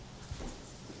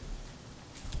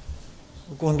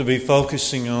We're going to be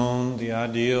focusing on the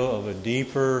idea of a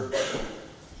deeper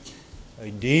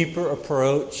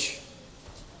approach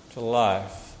to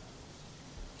life.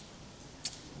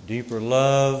 Deeper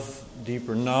love,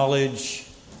 deeper knowledge,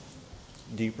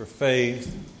 deeper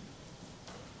faith,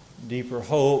 deeper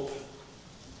hope,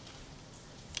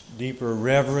 deeper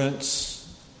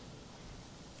reverence,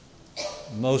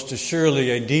 most assuredly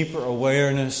a deeper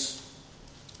awareness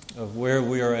of where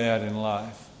we are at in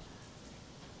life.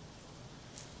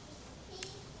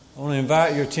 I want to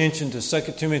invite your attention to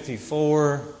 2 Timothy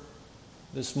 4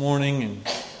 this morning and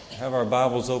have our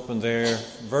Bibles open there,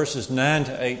 verses 9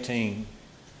 to 18.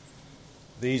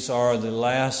 These are the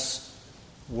last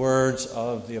words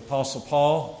of the Apostle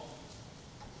Paul.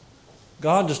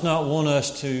 God does not want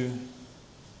us to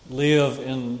live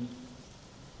in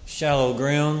shallow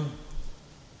ground.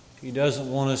 He doesn't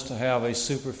want us to have a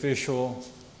superficial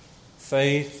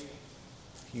faith.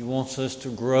 He wants us to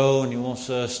grow and He wants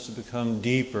us to become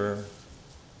deeper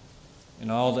in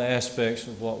all the aspects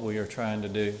of what we are trying to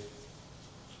do.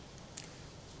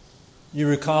 You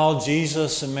recall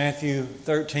Jesus in Matthew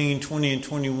 13, 20 and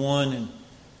 21 and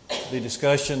the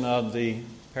discussion of the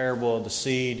parable of the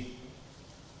seed.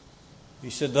 He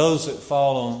said those that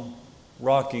fall on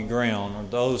rocky ground, or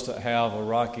those that have a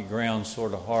rocky ground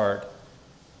sort of heart,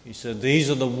 He said these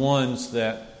are the ones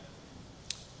that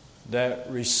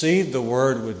receive the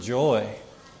word with joy.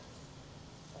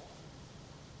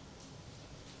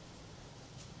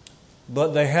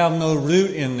 But they have no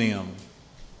root in them,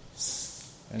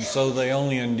 and so they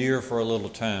only endure for a little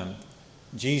time.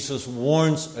 Jesus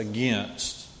warns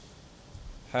against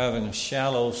having a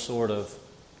shallow sort of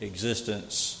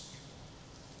existence.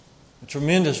 A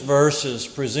tremendous verse is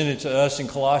presented to us in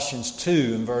Colossians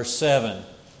 2 and verse 7.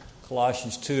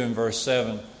 Colossians 2 and verse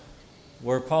 7.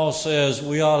 Where Paul says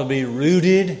we ought to be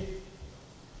rooted,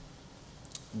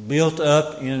 built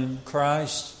up in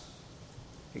Christ,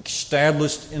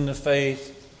 established in the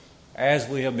faith as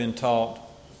we have been taught,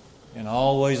 and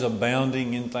always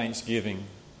abounding in thanksgiving.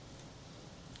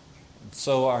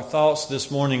 So our thoughts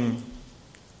this morning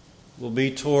will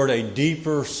be toward a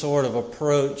deeper sort of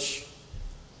approach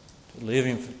to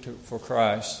living for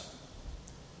Christ.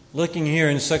 Looking here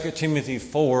in 2 Timothy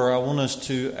 4, I want us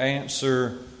to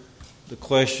answer the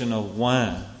question of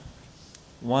why.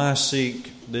 Why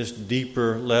seek this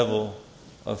deeper level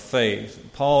of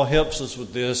faith? Paul helps us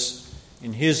with this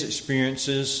in his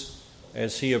experiences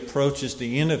as he approaches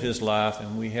the end of his life,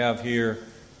 and we have here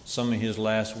some of his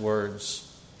last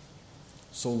words.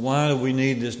 So why do we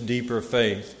need this deeper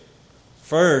faith?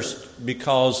 First,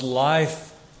 because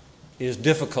life is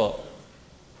difficult.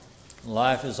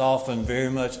 Life is often very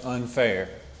much unfair.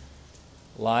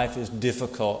 Life is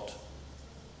difficult.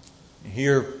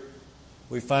 Here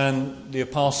we find the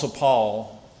Apostle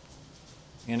Paul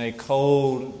in a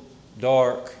cold,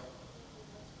 dark,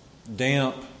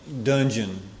 damp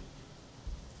dungeon.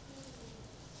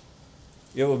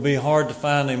 It would be hard to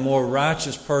find a more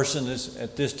righteous person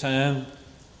at this time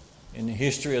in the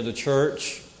history of the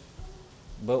church.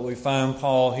 But we find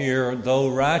Paul here, though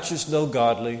righteous, though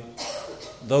godly,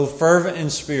 though fervent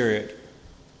in spirit,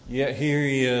 yet here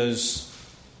he is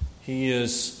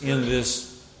in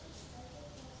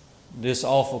this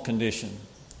awful condition.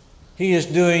 He is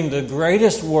doing the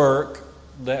greatest work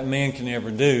that man can ever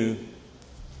do,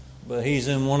 but he's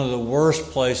in one of the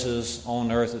worst places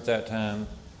on earth at that time,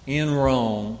 in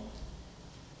Rome,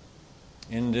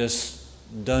 in this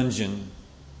dungeon.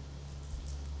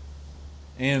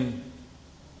 And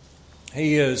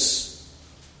he is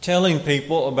telling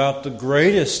people about the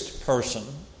greatest person,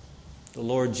 the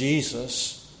Lord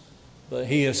Jesus, but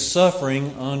he is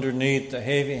suffering underneath the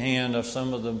heavy hand of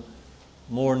some of the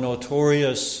more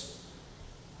notorious,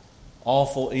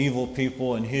 awful, evil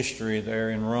people in history there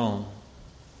in Rome.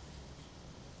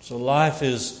 So life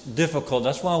is difficult.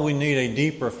 That's why we need a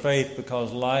deeper faith,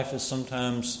 because life is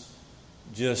sometimes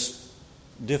just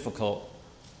difficult.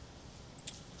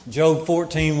 Job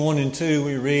 14, 1 and 2,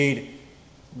 we read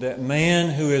that man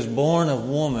who is born of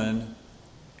woman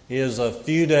is of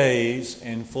few days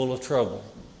and full of trouble.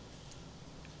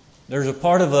 There's a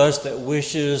part of us that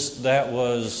wishes that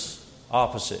was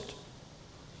opposite.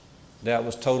 That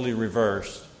was totally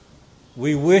reversed.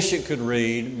 We wish it could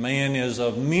read, man is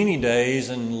of many days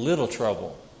and little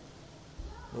trouble.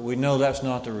 But we know that's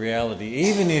not the reality.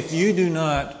 Even if you do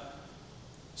not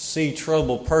see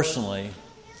trouble personally,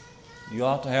 you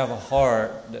ought to have a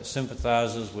heart that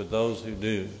sympathizes with those who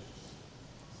do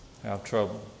have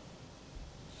trouble.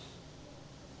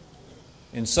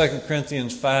 In 2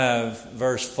 Corinthians 5,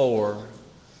 verse 4,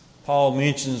 Paul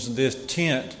mentions this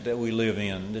tent that we live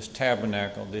in, this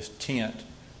tabernacle, this tent.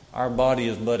 our body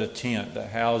is but a tent that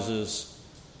houses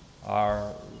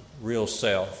our real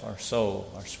self, our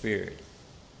soul, our spirit.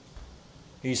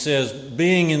 He says,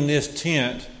 being in this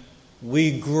tent,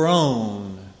 we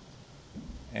groan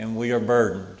and we are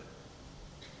burdened.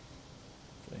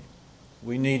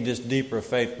 We need this deeper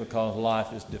faith because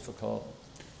life is difficult.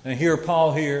 And here,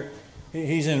 Paul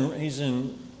he's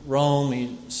in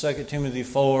Rome, 2 Timothy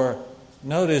 4.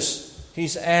 Notice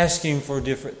he's asking for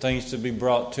different things to be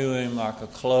brought to him, like a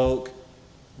cloak,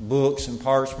 books and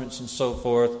parchments and so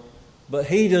forth. But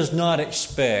he does not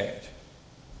expect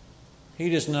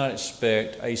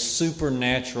a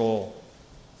supernatural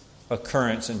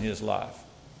occurrence in his life.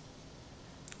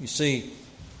 You see,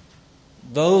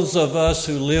 those of us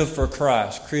who live for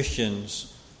Christ,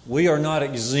 Christians, we are not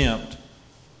exempt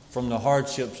from the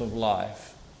hardships of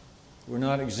life. We're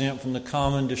not exempt from the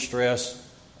common distress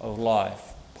of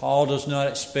life. Paul does not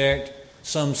expect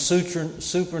some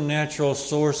supernatural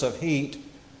source of heat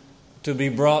to be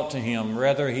brought to him.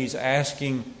 Rather, he's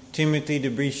asking Timothy to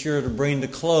be sure to bring the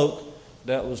cloak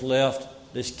that was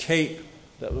left, this cape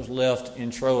that was left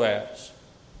in Troas.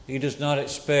 He does not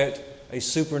expect a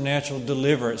supernatural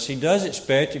deliverance. He does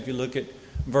expect, if you look at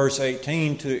verse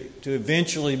 18, to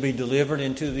eventually be delivered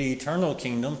into the eternal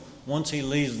kingdom once he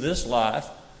leaves this life,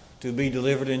 to be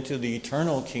delivered into the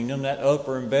eternal kingdom, that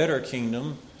upper and better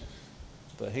kingdom.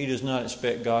 But he does not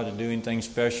expect God to do anything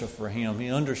special for him.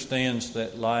 He understands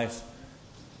that life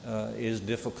is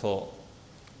difficult.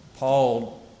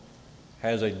 Paul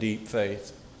has a deep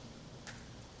faith.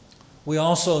 We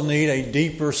also need a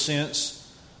deeper sense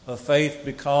of faith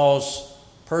because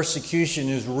persecution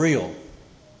is real.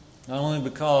 Not only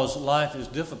because life is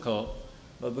difficult,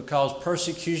 but because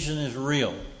persecution is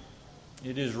real.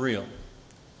 It is real.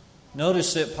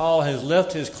 Notice that Paul has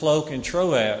left his cloak in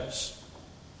Troas.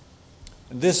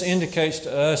 This indicates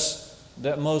to us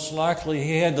that most likely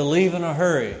he had to leave in a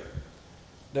hurry,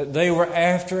 that they were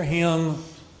after him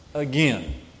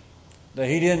again, that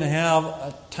he didn't have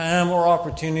a time or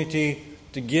opportunity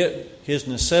to get his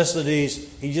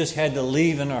necessities. He just had to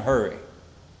leave in a hurry.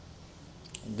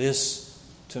 This,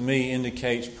 to me,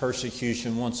 indicates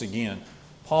persecution once again.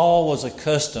 Paul was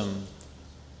accustomed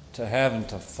to having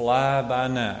to fly by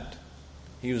night.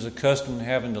 He was accustomed to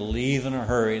having to leave in a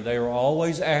hurry. They were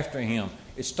always after him.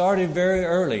 It started very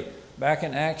early. Back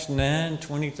in Acts 9,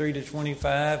 23 to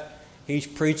 25, he's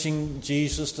preaching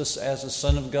Jesus as the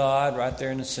Son of God right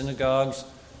there in the synagogues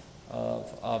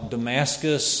of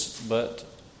Damascus. But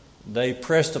they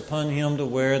pressed upon him to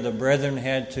where the brethren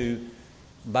had to,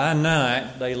 by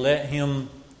night, they let him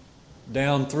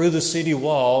down through the city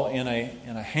wall in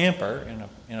a hamper,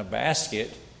 in a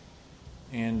basket,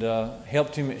 and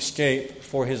helped him escape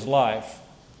for his life.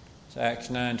 It's Acts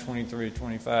 9, 23 to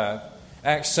 25.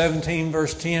 Acts 17,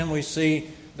 verse 10, we see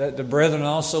that the brethren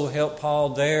also helped Paul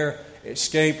there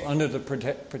escape under the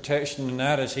protection of the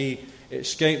night as he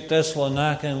escaped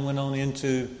Thessalonica and went on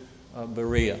into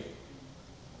Berea.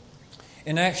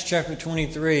 In Acts chapter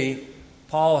 23,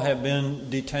 Paul had been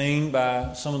detained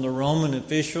by some of the Roman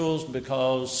officials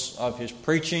because of his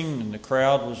preaching, and the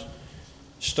crowd was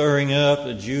stirring up.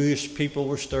 The Jewish people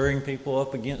were stirring people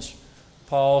up against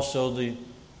Paul, so the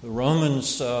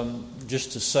Romans,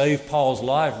 just to save Paul's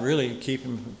life, really keep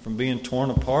him from being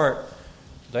torn apart,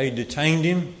 they detained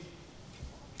him.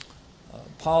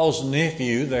 Paul's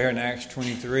nephew, there in Acts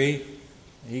 23,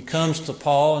 he comes to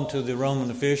Paul and to the Roman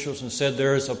officials and said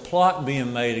there is a plot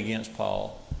being made against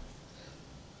Paul.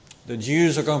 The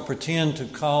Jews are going to pretend to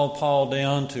call Paul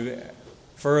down to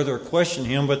further question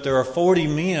him, but there are 40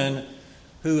 men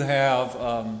who have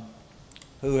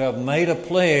made a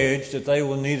pledge that they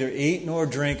will neither eat nor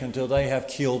drink until they have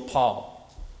killed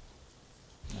Paul.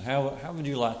 How would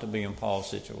you like to be in Paul's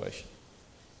situation?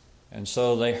 And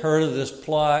so they heard of this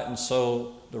plot, and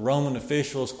so the Roman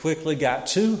officials quickly got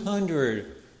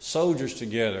 200 soldiers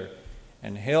together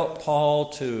and helped Paul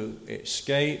to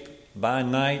escape by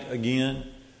night again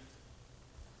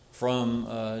from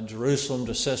Jerusalem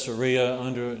to Caesarea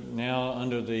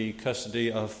under the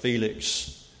custody of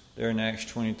Felix there in Acts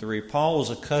 23. Paul was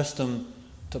accustomed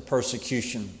to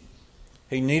persecution.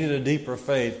 He needed a deeper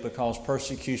faith because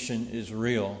persecution is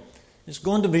real. It's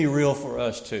going to be real for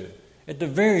us too. At the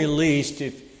very least,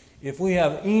 if we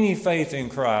have any faith in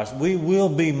Christ, we will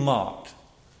be mocked.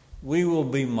 We will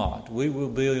be mocked. We will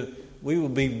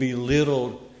be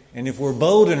belittled. And if we're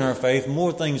bold in our faith,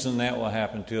 more things than that will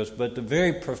happen to us. But the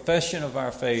very profession of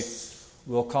our faith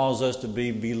will cause us to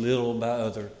be belittled by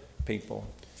other people.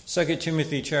 2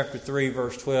 Timothy chapter 3,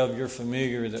 verse 12, you're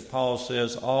familiar that Paul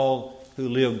says, all who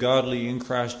live godly in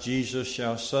Christ Jesus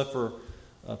shall suffer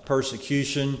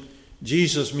persecution.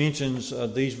 Jesus mentions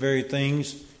these very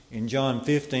things in John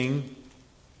 15,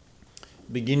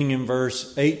 beginning in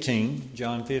verse 18.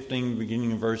 John 15,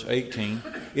 beginning in verse 18.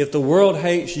 If the world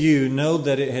hates you, know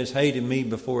that it has hated me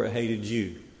before it hated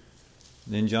you.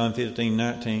 Then John 15,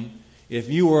 19. If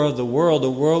you were of the world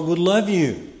would love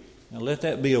you. Now let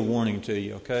that be a warning to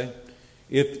you, okay?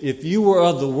 If you were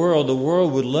of the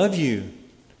world would love you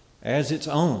as its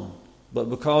own. But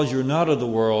because you're not of the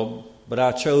world, but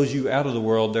I chose you out of the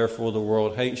world, therefore the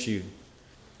world hates you.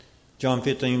 John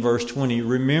 15, verse 20.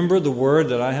 Remember the word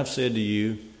that I have said to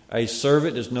you, a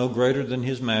servant is no greater than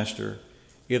his master.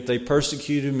 If they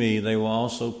persecuted me, they will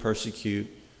also persecute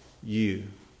you.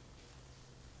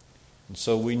 And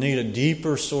so we need a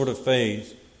deeper sort of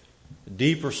faith, a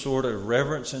deeper sort of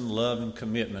reverence and love and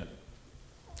commitment,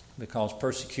 because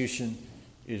persecution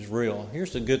is real.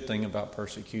 Here's the good thing about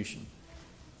persecution.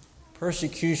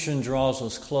 Persecution draws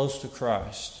us close to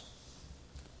Christ.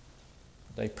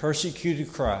 They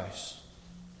persecuted Christ.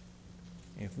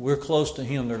 If we're close to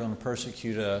Him, they're going to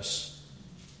persecute us.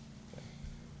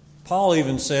 Paul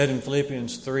even said in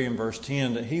Philippians 3 and verse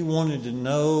 10 that he wanted to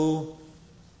know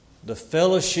the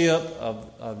fellowship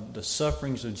of the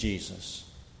sufferings of Jesus.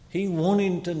 He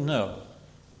wanted to know.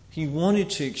 He wanted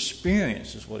to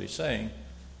experience, is what he's saying,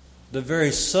 the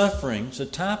very sufferings, the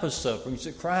type of sufferings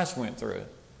that Christ went through.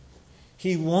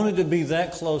 He wanted to be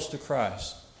that close to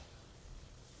Christ.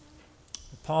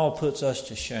 Paul puts us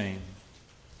to shame.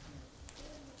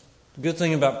 The good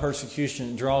thing about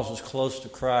persecution, it draws us close to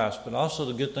Christ, but also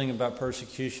the good thing about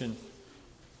persecution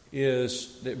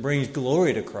is that it brings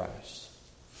glory to Christ.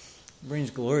 It brings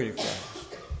glory to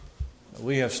Christ.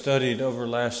 We have studied over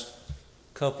the last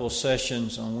couple of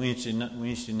sessions on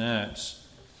Wednesday nights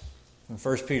from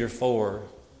 1 Peter 4.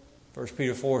 1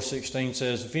 Peter 4:16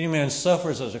 says, if any man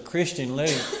suffers as a Christian,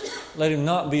 let him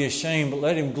not be ashamed, but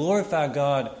let him glorify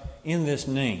God in this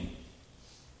name.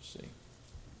 See,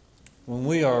 when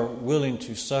we are willing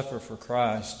to suffer for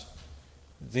Christ,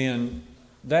 then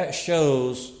that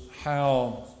shows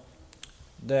how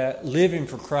that living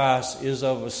for Christ is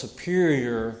of a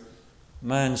superior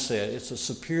mindset. It's a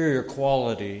superior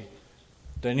quality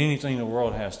than anything the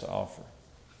world has to offer.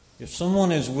 If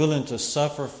someone is willing to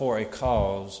suffer for a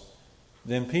cause,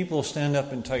 then people stand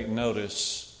up and take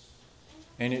notice,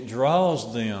 and it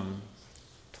draws them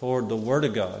toward the Word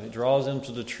of God. It draws them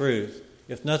to the truth.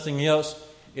 If nothing else,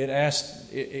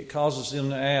 it causes them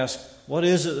to ask, what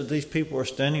is it that these people are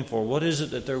standing for? What is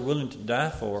it that they're willing to die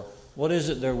for? What is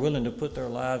it they're willing to put their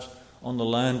lives on the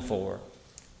line for?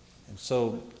 And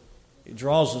so it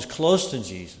draws us close to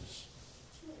Jesus.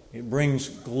 It brings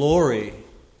glory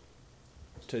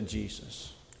to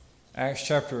Jesus. Acts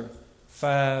chapter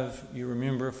 5, you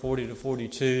remember 40 to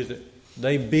 42, that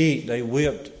they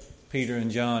whipped Peter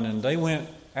and John, and they went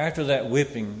after that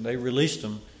whipping, they released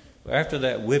them. After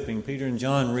that whipping, Peter and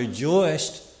John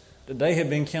rejoiced that they had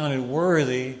been counted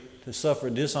worthy to suffer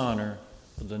dishonor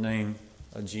for the name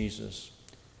of Jesus.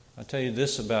 I tell you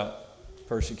this about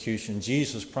persecution.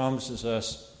 Jesus promises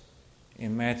us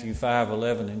in Matthew 5,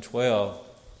 11 and 12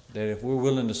 that if we're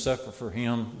willing to suffer for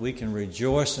Him, we can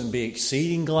rejoice and be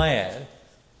exceeding glad.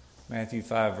 Matthew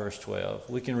 5, verse 12.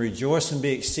 We can rejoice and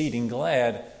be exceeding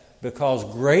glad because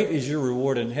great is your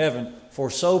reward in heaven, for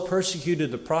so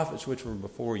persecuted the prophets which were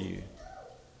before you.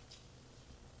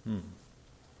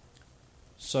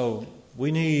 So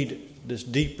we need this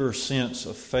deeper sense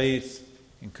of faith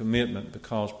and commitment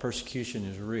because persecution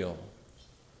is real.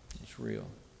 It's real.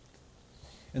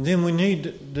 And then we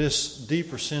need this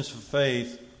deeper sense of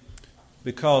faith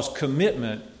because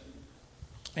commitment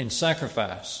and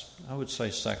sacrifice, I would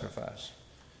say sacrifice.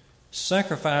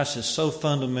 Sacrifice is so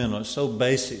fundamental, it's so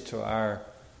basic to our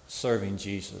serving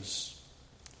Jesus.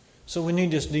 So we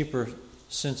need this deeper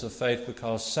sense of faith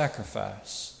because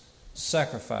sacrifice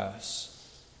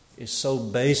is so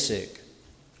basic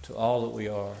to all that we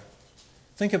are.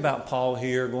 Think about Paul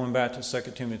here, going back to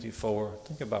 2 Timothy 4.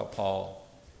 Think about Paul.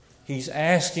 He's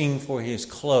asking for his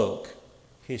cloak,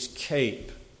 his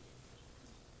cape,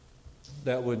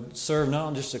 that would serve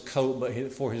not just a coat, but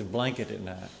for his blanket at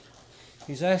night.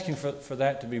 He's asking for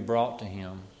that to be brought to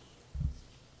him.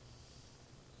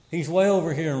 He's way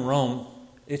over here in Rome.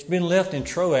 It's been left in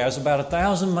Troas, about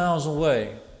 1,000 miles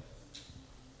away.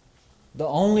 The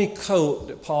only coat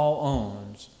that Paul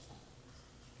owns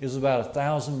is about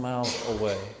 1,000 miles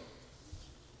away.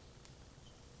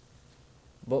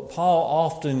 But Paul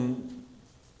often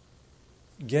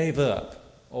gave up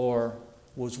or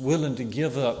was willing to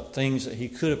give up things that he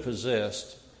could have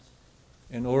possessed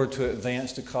in order to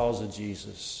advance the cause of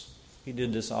Jesus. He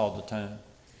did this all the time.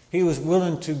 He was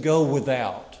willing to go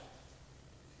without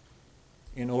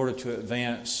in order to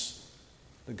advance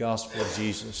the gospel of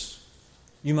Jesus.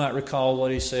 You might recall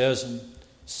what he says in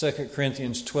 2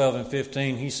 Corinthians 12 and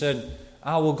 15. He said,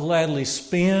 I will gladly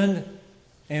spend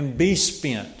and be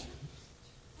spent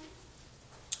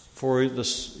for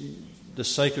the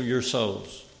sake of your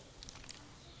souls.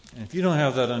 And if you don't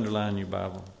have that underlined in your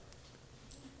Bible,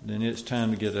 then it's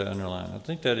time to get that underlined. I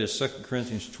think that is 2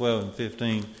 Corinthians 12 and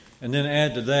 15. And then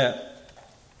add to that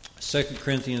 2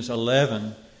 Corinthians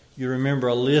 11. You remember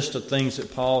a list of things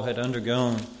that Paul had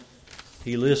undergone.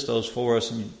 He lists those for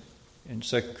us in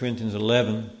 2 Corinthians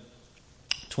 11,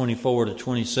 24 to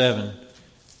 27.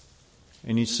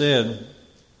 And he said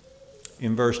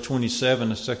in verse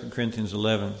 27 of 2 Corinthians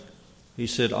 11, he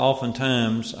said,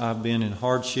 oftentimes I've been in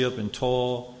hardship and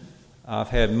toil. I've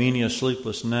had many a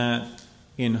sleepless night,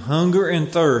 in hunger and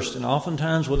thirst, and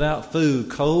oftentimes without food,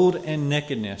 cold and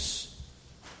nakedness.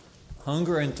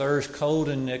 Hunger and thirst, cold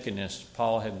and nakedness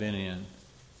Paul had been in.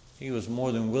 He was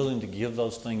more than willing to give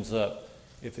those things up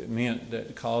if it meant that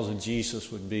the cause of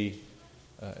Jesus would be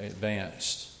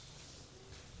advanced.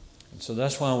 And so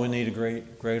that's why we need a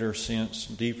greater sense,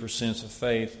 deeper sense of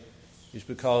faith, is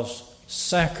because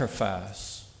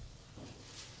sacrifice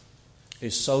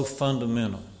is so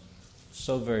fundamental,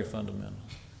 so very fundamental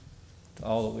to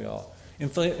all that we are. In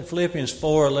Philippians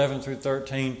 4, 11 through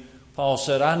 13, Paul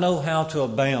said, I know how to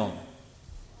abound.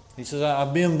 He says,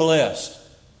 I've been blessed,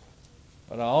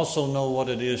 but I also know what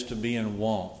it is to be in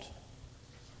want,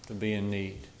 to be in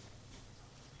need.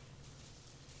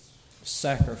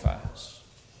 Sacrifice.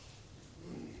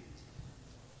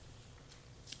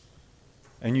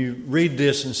 And you read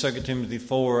this in 2 Timothy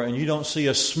 4, and you don't see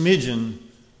a smidgen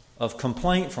of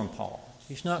complaint from Paul.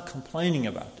 He's not complaining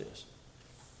about this.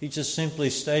 He's just simply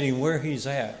stating where he's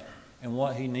at and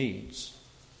what he needs.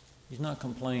 He's not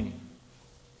complaining.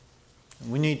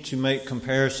 And we need to make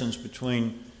comparisons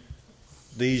between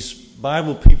these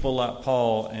Bible people like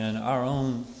Paul and our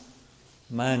own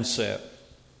mindset.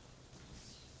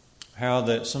 How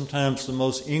that sometimes the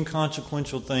most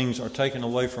inconsequential things are taken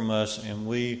away from us and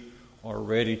we are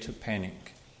ready to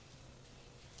panic.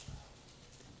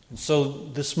 And so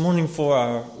this morning for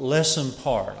our lesson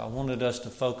part, I wanted us to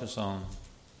focus on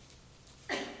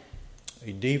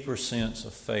a deeper sense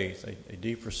of faith, a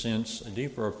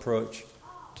deeper approach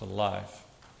to life.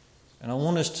 And I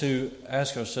want us to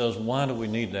ask ourselves, why do we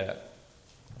need that?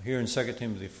 Here in 2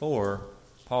 Timothy 4,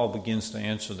 Paul begins to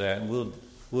answer that, and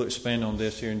we'll expand on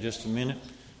this here in just a minute.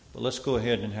 But let's go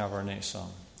ahead and have our next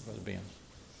song, Brother Ben.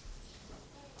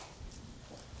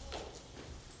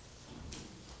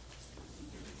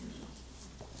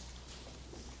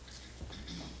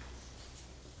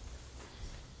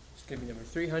 Give me number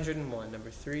 301, number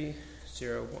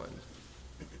 301.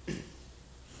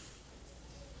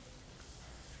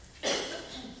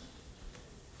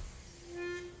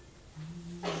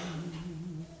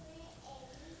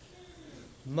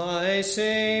 My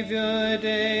Savior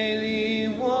daily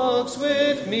walks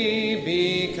with me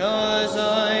because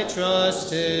I trust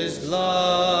His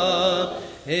love.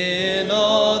 In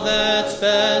all that's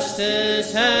best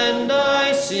His hand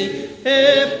I see,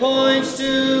 it points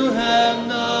to heaven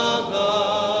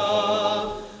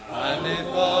above. I may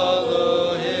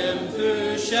follow Him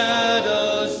through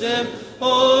shadows dim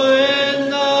or in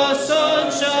the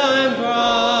sunshine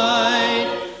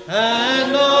bright,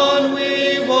 and on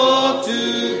we walk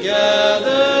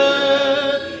together,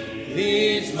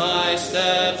 leads my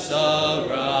steps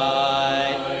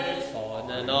aright.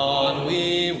 On and on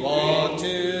we walk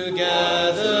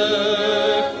together,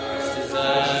 Christ is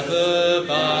ever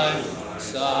by my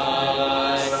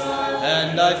side,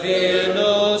 and I fear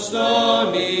no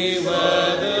stormy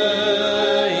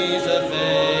weather. He's a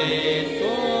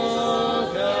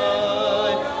faithful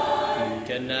guide. You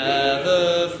can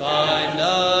never find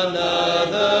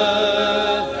another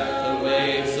that the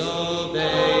waves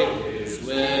obey His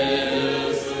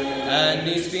will, and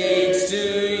He speaks to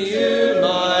you,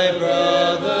 my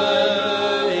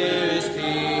brother. Here is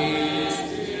peace,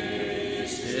 be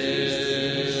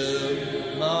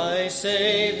still. My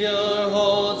Savior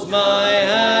holds my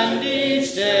hand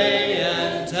each day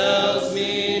and tells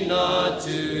me not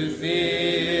to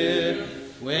fear.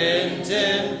 When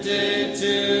tempted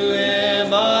to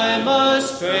Him I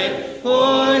must pray,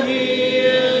 for He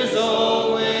is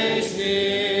always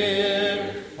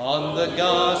near. On the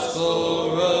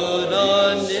gospel road,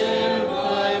 undimmed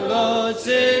by road,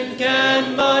 sin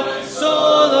can my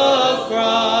soul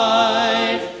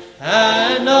affright,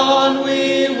 and on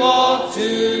we walk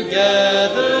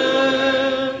together,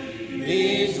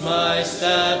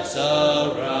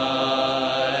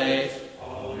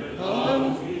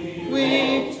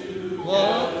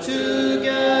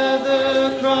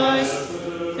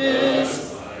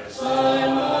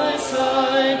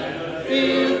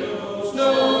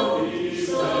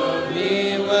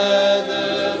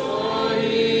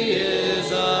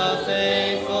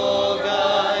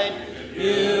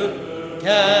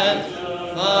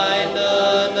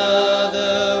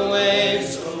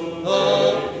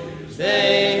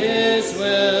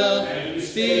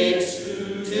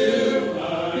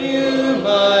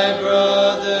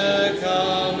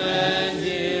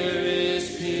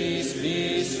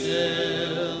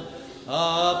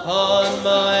 on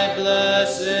my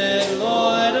blessed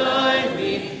Lord I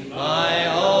lean, my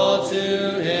all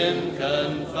to Him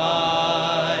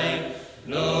confide.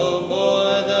 No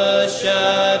more the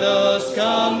shadows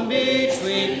come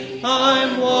between,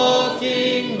 I'm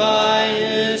walking by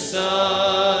His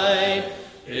side.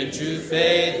 In true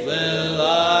faith will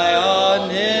I on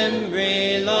Him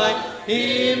rely,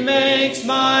 He makes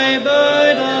my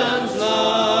burdens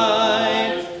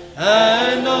light,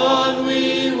 and on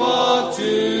we walk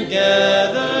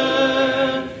together,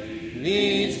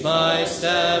 leads my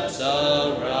steps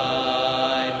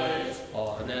aright.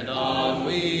 On and on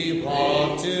we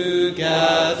walk together,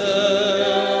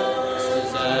 Christ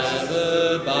is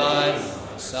ever by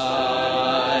my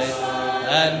side,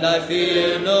 and I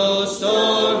fear no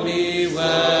stormy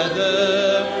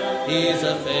weather, He's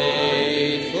a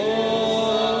faithful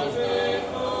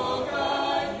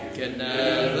God. Can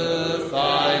never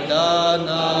find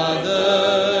another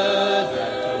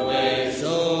that the waves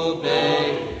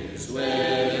obey His will.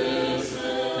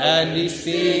 And He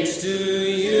speaks to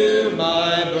you,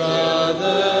 my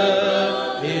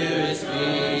brother, here is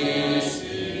peace,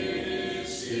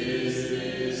 still.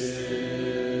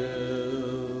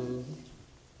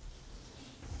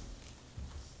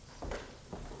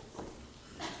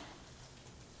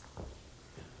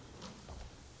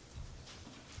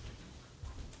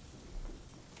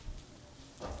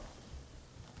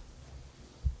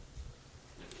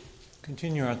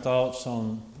 Continue our thoughts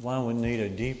on why we need a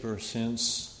deeper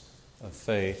sense of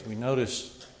faith. We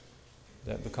notice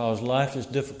that because life is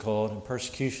difficult and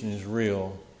persecution is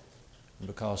real, and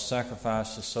because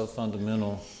sacrifice is so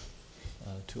fundamental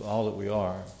to all that we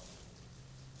are,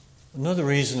 another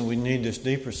reason that we need this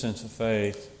deeper sense of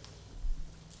faith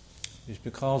is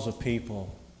because of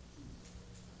people.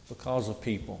 Because of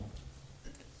people.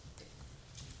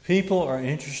 People are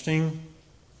interesting.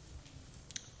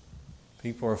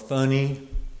 People are funny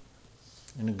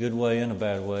in a good way and a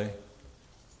bad way.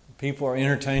 People are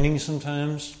entertaining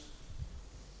sometimes.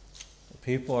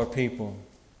 People are people.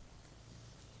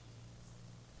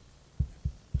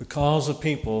 Because of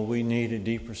people, we need a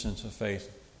deeper sense of faith.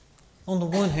 On the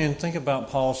one hand, think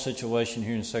about Paul's situation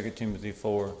here in 2 Timothy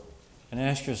 4 and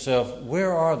ask yourself,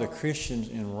 where are the Christians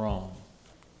in Rome?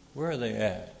 Where are they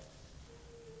at?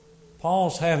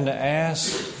 Paul's having to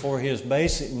ask for his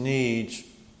basic needs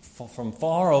from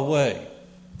far away.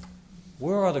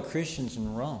 Where are the Christians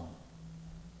in Rome?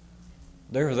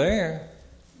 They're there.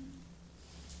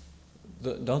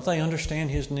 Don't they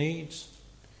understand his needs?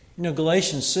 You know,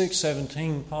 Galatians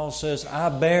 6:17, Paul says, I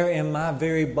bear in my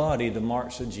very body the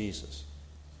marks of Jesus.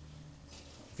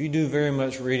 If you do very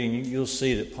much reading, you'll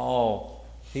see that Paul,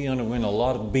 he underwent a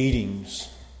lot of beatings,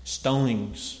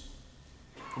 stonings,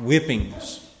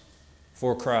 whippings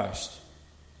for Christ.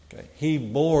 Okay. He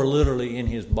bore literally in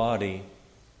his body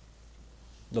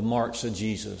the marks of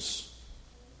Jesus.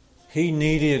 He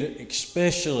needed,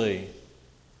 especially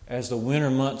as the winter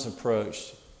months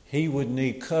approached, he would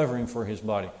need covering for his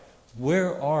body.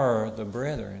 Where are the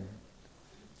brethren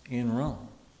in Rome?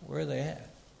 Where are they at?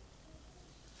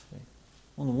 Okay.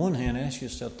 On the one hand, ask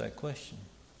yourself that question.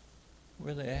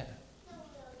 Where are they at?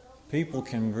 People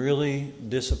can really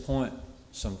disappoint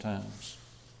sometimes.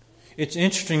 It's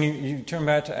interesting, you turn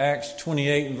back to Acts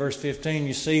 28 and verse 15,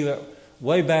 you see that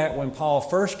way back when Paul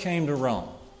first came to Rome,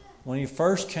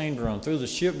 through the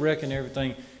shipwreck and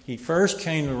everything, he first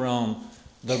came to Rome,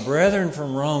 the brethren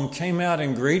from Rome came out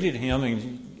and greeted him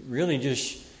and really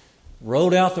just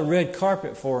rolled out the red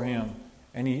carpet for him.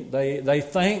 And they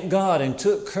thanked God and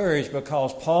took courage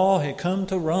because Paul had come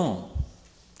to Rome.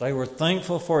 They were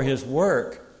thankful for his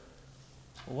work.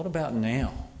 But what about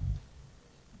now?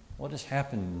 What has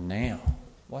happened now?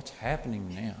 What's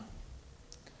happening now?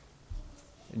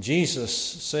 Jesus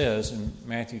says in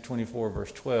Matthew 24,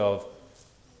 verse 12,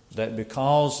 that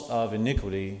because of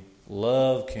iniquity,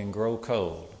 love can grow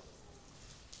cold.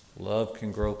 Love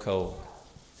can grow cold.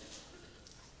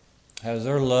 Has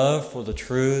their love for the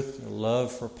truth, their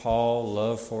love for Paul,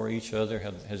 love for each other,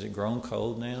 has it grown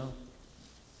cold now?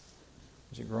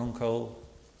 Has it grown cold?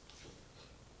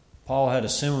 Paul had a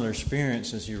similar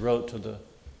experience as he wrote to the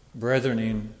brethren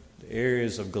in the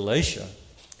areas of Galatia.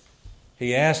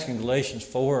 He asked in Galatians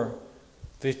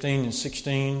 4:15 and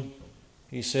 16,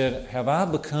 he said, have I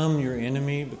become your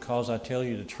enemy because I tell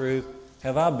you the truth?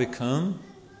 Have I become?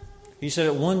 He said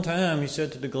at one time, he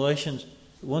said to the Galatians,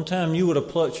 one time you would have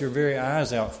plucked your very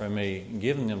eyes out from me and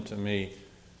given them to me.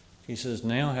 He says,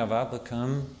 now have I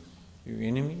become your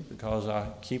enemy because I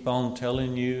keep on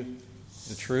telling you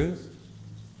the truth?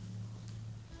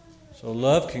 So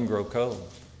love can grow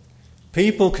cold.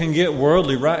 People can get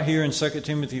worldly. Right here in 2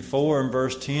 Timothy 4 and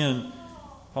verse 10,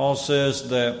 Paul says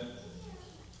that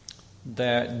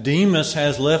that Demas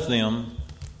has left them,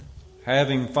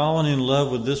 having fallen in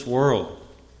love with this world.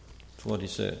 That's what he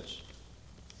says.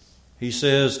 He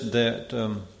says that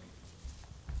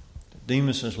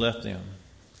Demas has left them.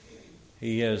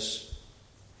 He has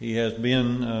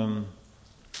been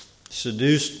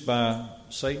seduced by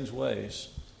Satan's ways.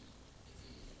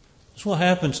 That's what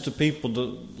happens to people.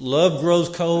 The love grows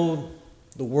cold.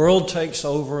 The world takes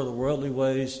over. The worldly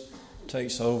ways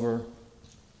takes over.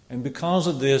 And because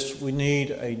of this, we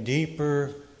need a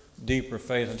deeper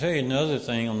faith. I'll tell you another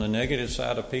thing on the negative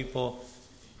side of people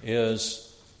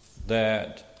is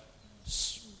that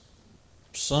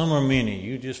some are many.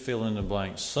 You just fill in the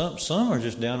blanks. Some are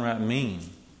just downright mean.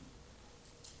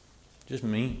 Just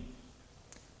mean.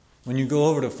 When you go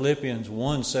over to Philippians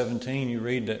 1:17, you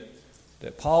read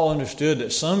that Paul understood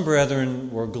that some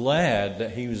brethren were glad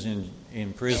that he was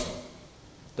in prison.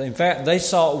 In fact, they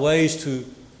sought ways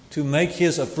to make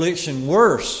his affliction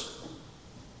worse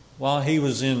while he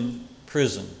was in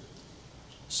prison.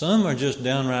 Some are just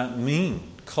downright mean,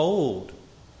 cold.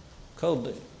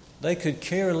 They could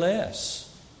care less.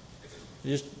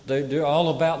 They're all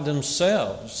about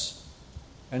themselves.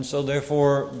 And so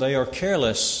therefore they are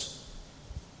careless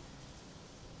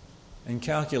and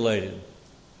calculated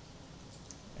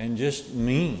and just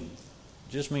mean.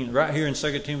 Just mean. Right here in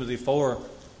 2 Timothy 4,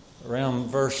 around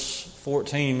verse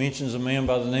 14, he mentions a man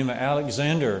by the name of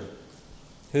Alexander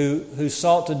who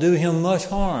sought to do him much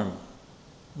harm.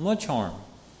 Much harm.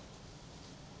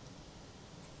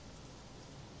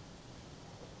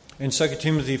 In 2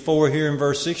 Timothy 4 here in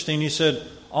verse 16, he said,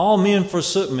 all men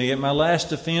forsook me. At my last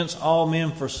defense, all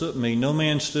men forsook me. No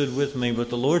man stood with me, but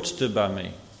the Lord stood by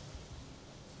me.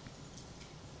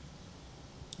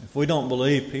 If we don't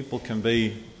believe people can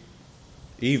be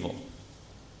evil,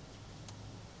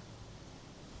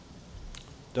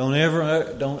 don't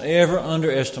ever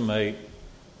underestimate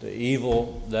the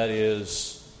evil that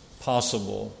is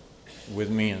possible with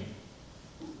men.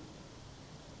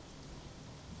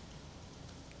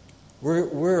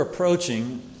 We're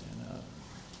approaching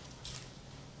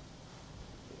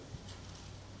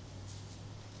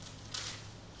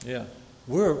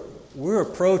we're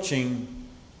approaching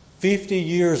 50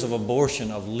 years of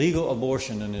abortion, of legal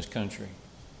abortion in this country.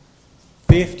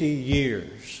 50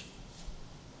 years.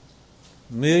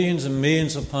 Millions and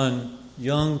millions upon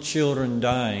young children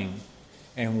dying.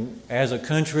 And as a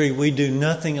country, we do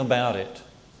nothing about it.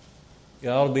 It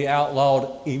ought to be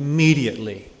outlawed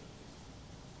immediately.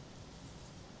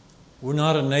 We're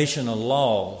not a nation of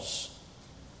laws.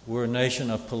 We're a nation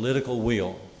of political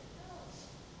will.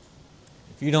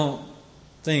 If you don't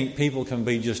think people can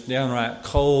be just downright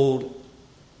cold,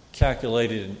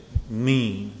 calculated,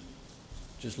 mean,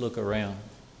 just look around.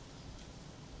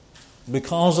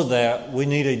 Because of that, we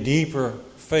need a deeper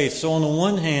faith. So on the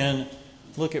one hand,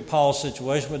 look at Paul's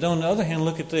situation, but on the other hand,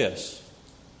 look at this.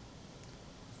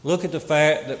 Look at the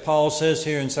fact that Paul says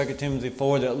here in 2 Timothy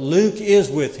 4 that Luke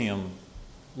is with him.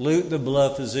 Luke, the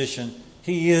beloved physician,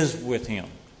 he is with him.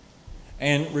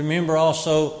 And remember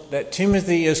also that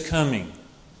Timothy is coming.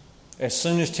 As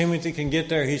soon as Timothy can get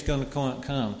there, he's going to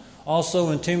come. Also,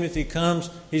 when Timothy comes,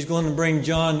 he's going to bring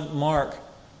John Mark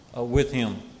with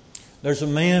him. There's a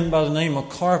man by the name of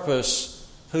Carpus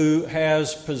who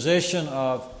has possession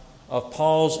of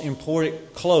Paul's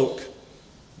imported cloak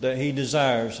that he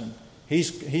desires. And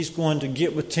he's going to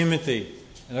get with Timothy,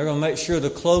 and they're going to make sure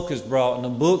the cloak is brought and the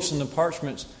books and the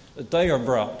parchments that they are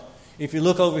brought. If you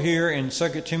look over here in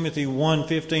 2 Timothy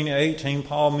 1:15-18,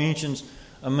 Paul mentions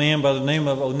a man by the name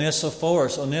of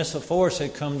Onesiphorus. Onesiphorus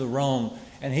had come to Rome,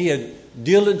 and he had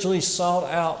diligently sought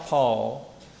out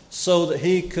Paul so that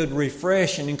he could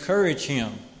refresh and encourage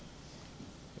him.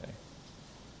 Okay.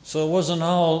 So it wasn't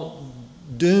all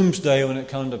doomsday when it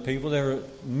came to people. There were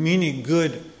many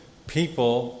good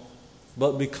people,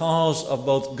 but because of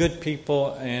both good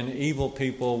people and evil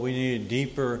people, we need a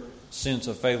deeper sense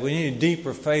of faith. We need a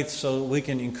deeper faith so that we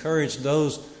can encourage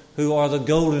those who are the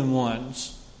golden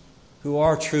ones, who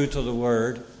are true to the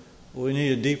Word. We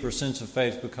need a deeper sense of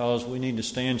faith because we need to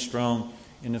stand strong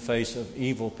in the face of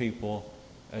evil people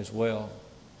as well.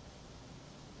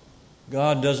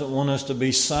 God doesn't want us to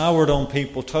be soured on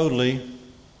people totally.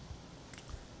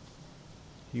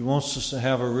 He wants us to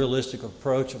have a realistic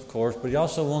approach, of course, but He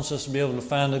also wants us to be able to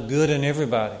find the good in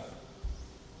everybody.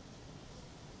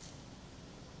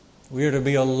 We are to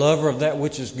be a lover of that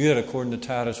which is good, according to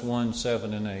Titus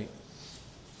 1:7-8.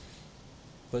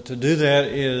 But to do that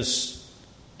is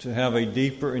to have a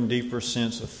deeper and deeper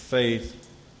sense of faith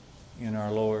in our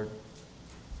Lord.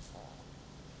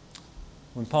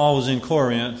 When Paul was in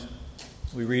Corinth,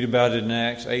 we read about it in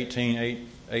Acts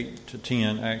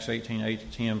 18:8-10. Acts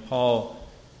 18:8-10. Paul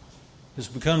has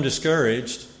become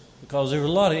discouraged because there was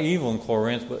a lot of evil in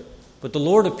Corinth, but the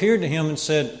Lord appeared to him and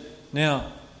said,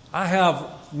 now, I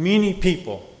have many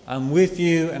people. I'm with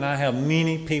you, and I have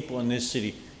many people in this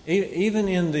city. Even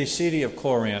in the city of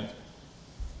Corinth,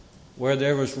 where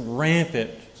there was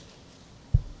rampant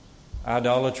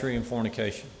idolatry and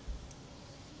fornication.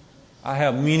 I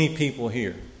have many people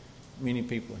here. Many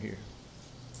people here.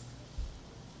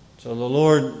 So the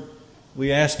Lord,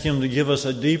 we ask Him to give us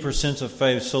a deeper sense of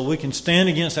faith so we can stand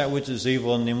against that which is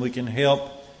evil, and then we can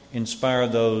help inspire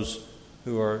those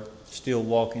who are still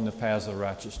walking the paths of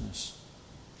righteousness.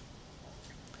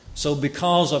 So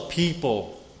because of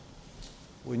people,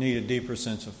 we need a deeper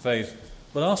sense of faith,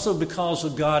 but also because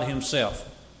of God Himself.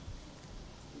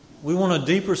 We want a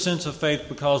deeper sense of faith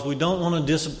because we don't want to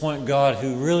disappoint God,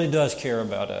 who really does care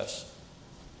about us.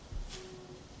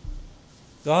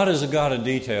 God is a God of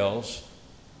details.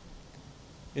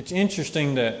 It's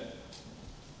interesting that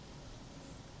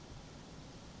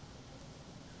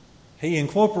He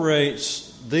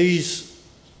incorporates these,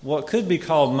 what could be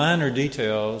called minor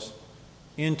details,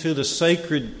 into the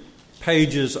sacred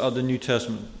pages of the New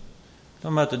Testament.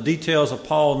 Talking about the details of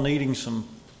Paul needing some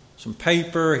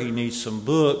paper, he needs some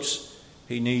books,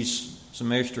 he needs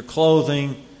some extra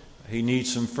clothing, he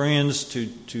needs some friends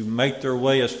to make their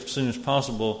way as soon as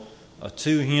possible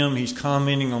to him. He's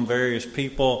commenting on various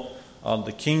people of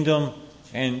the kingdom,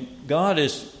 and God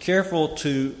is careful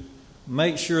to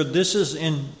make sure this is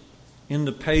in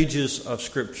the pages of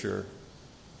Scripture.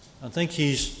 I think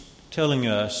He's telling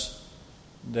us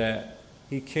that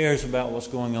He cares about what's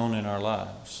going on in our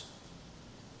lives.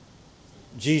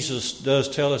 Jesus does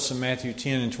tell us in Matthew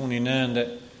 10 and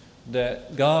 29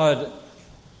 that God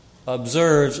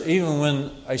observes even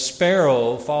when a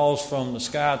sparrow falls from the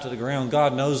sky to the ground.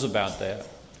 God knows about that.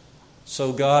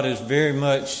 So God is very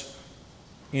much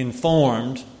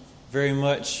informed, very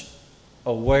much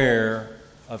aware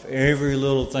of every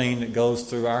little thing that goes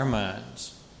through our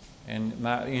minds and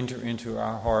might enter into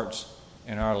our hearts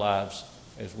and our lives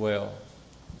as well.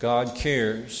 God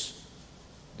cares.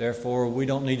 Therefore, we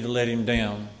don't need to let Him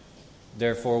down.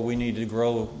 Therefore, we need to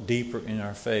grow deeper in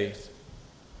our faith.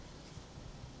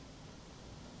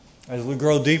 As we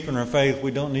grow deeper in our faith, we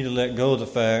don't need to let go of the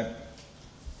fact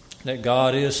that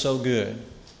God is so good.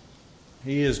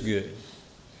 He is good.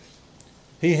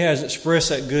 He has expressed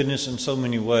that goodness in so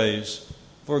many ways.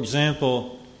 For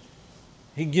example,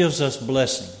 He gives us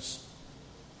blessings.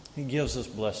 He gives us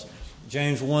blessings.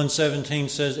 James 1:17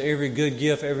 says, every good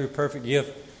gift, every perfect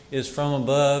gift is from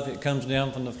above. It comes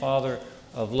down from the Father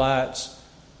of lights,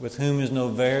 with whom is no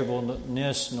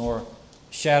variableness nor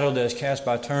shadow that is cast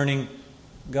by turning.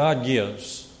 God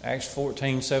gives. Acts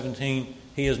 14:17,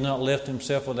 He has not left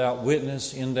Himself without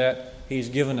witness, in that He's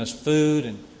given us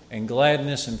food and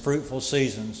gladness and fruitful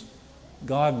seasons.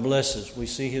 God blesses. We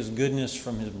see His goodness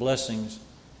from His blessings.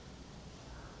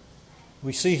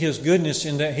 We see His goodness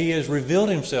in that He has revealed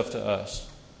Himself to us.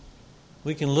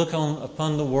 We can look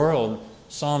upon the world.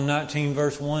 Psalm 19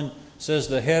 verse 1 says,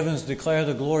 the heavens declare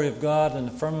the glory of God, and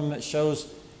the firmament shows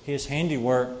His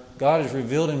handiwork. God has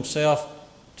revealed Himself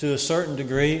to a certain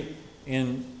degree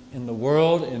in the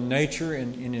world, in nature,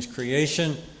 in His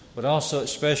creation, but also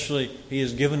especially He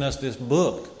has given us this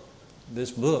book.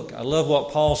 This book. I love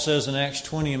what Paul says in Acts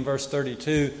 20 and verse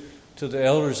 32 to the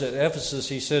elders at Ephesus.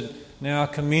 He said, now I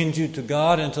commend you to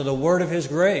God and to the word of His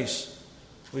grace,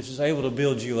 which is able to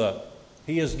build you up.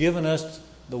 He has given us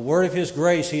the word of His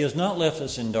grace. He has not left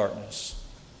us in darkness.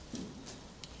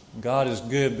 God is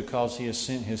good because He has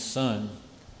sent His Son.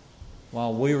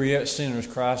 While we were yet sinners,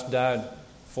 Christ died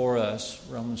for us.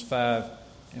 Romans 5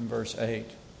 and verse 8.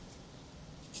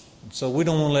 And so we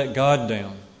don't want to let God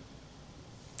down.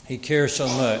 He cares so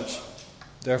much.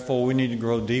 Therefore, we need to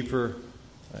grow deeper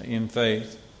in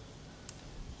faith.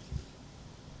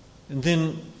 And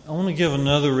then I want to give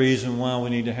another reason why we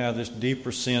need to have this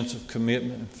deeper sense of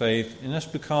commitment and faith. And that's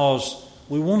because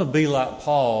we want to be like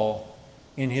Paul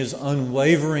in his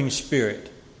unwavering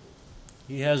spirit.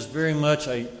 He has very much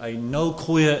a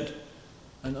no-quit,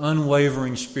 an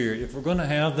unwavering spirit. If we're going to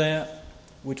have that,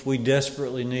 which we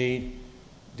desperately need,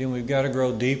 then we've got to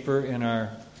grow deeper in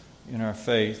our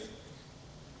faith.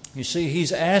 You see,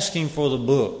 he's asking for the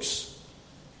books.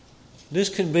 This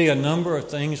could be a number of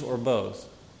things or both.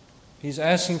 He's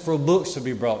asking for books to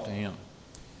be brought to him.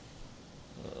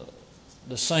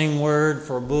 The same word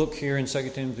for book here in 2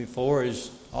 Timothy 4 is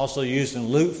also used in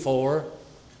Luke 4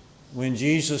 when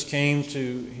Jesus came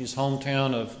to his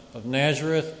hometown of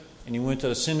Nazareth, and he went to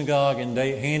the synagogue and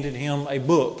they handed him a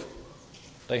book.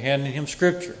 They handed him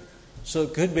Scripture. So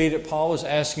it could be that Paul was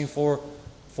asking for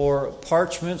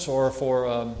parchments or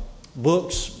for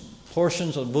books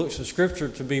portions of books of Scripture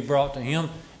to be brought to him.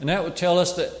 And that would tell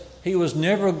us that he was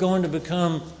never going to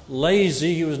become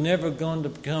lazy. He was never going to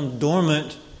become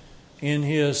dormant in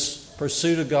his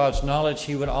pursuit of God's knowledge.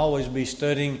 He would always be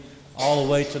studying all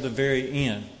the way to the very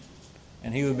end.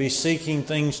 And he would be seeking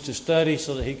things to study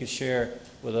so that he could share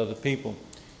with other people.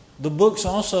 The books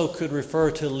also could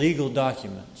refer to legal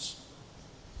documents.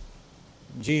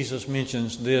 Jesus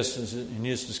mentions this in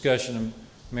his discussion of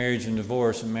marriage and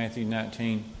divorce in Matthew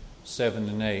 19:7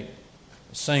 and 8.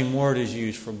 The same word is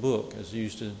used for book as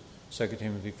used in 2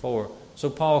 Timothy 4. So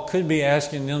Paul could be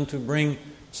asking them to bring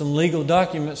some legal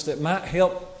documents that might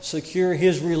help secure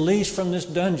his release from this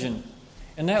dungeon.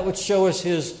 And that would show us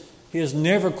his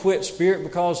never quit spirit,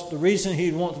 because the reason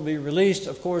he'd want to be released,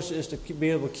 of course, is to be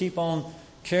able to keep on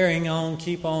carrying on,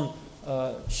 keep on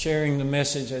sharing the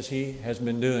message as he has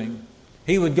been doing.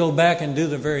 He would go back and do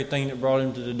the very thing that brought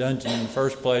him to the dungeon in the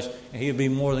first place, and he would be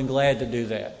more than glad to do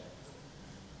that.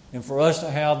 And for us to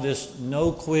have this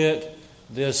no quit,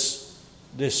 this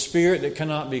spirit that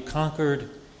cannot be conquered,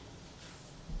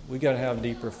 we got to have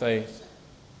deeper faith.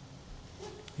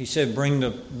 He said, bring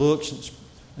the books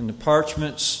and the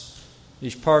parchments.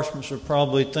 These parchments are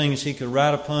probably things he could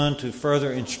write upon to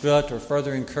further instruct or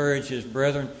further encourage his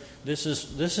brethren. This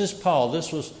is Paul.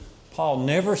 This was Paul.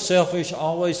 Never selfish,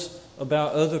 always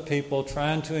about other people,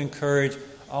 trying to encourage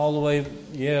all the way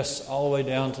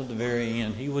down to the very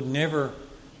end. He would never,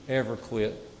 ever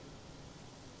quit.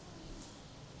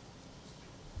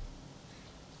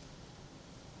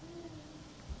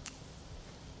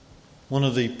 One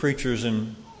of the preachers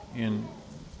in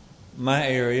my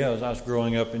area, as I was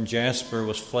growing up in Jasper,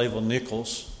 was Flavel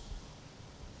Nichols.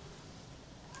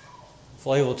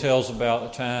 Flavel tells about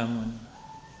a time when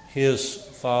his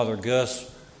father, Gus,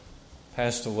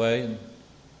 passed away. And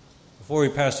before he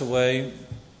passed away,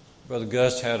 Brother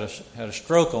Gus had a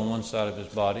stroke on one side of his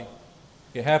body.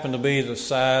 It happened to be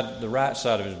the right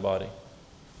side of his body.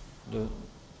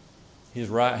 His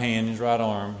right hand, his right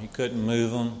arm. He couldn't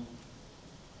move them.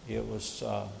 It was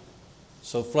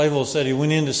so Flavel said he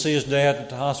went in to see his dad at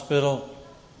the hospital,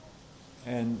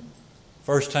 and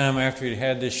first time after he'd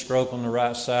had this stroke on the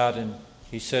right side, and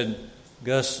he said,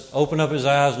 Gus opened up his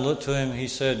eyes and looked to him. He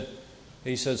said,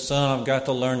 son, I've got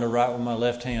to learn to write with my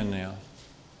left hand now.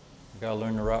 I've got to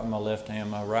learn to write with my left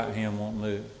hand. My right hand won't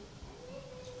move.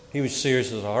 He was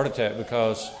serious as a heart attack,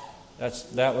 because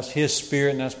that was his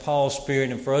spirit, and that's Paul's spirit.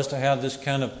 And for us to have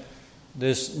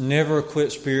this never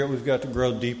quit spirit, we've got to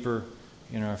grow deeper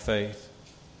in our faith.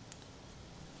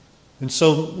 And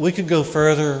so we could go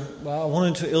further. I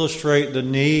wanted to illustrate the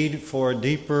need for a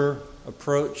deeper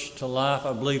approach to life.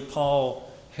 I believe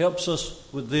Paul helps us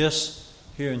with this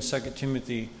here in 2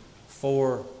 Timothy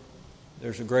 4.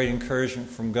 There's a great encouragement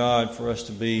from God for us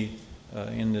to be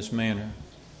in this manner.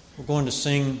 We're going to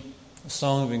sing a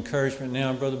song of encouragement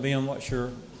now. Brother Ben, what's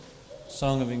your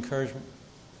song of encouragement?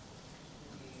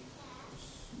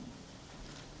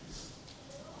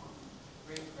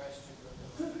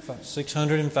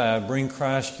 605, bring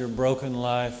Christ your broken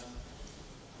life.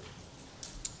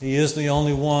 He is the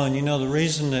only one. You know, the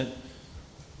reason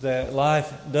that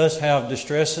life does have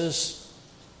distresses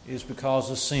is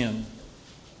because of sin.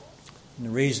 And the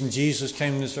reason Jesus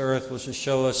came to this earth was to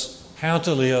show us how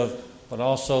to live, but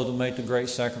also to make the great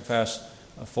sacrifice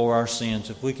for our sins.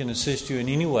 If we can assist you in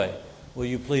any way, will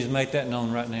you please make that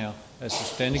known right now as we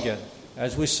stand together,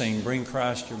 as we sing, bring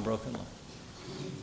Christ your broken life.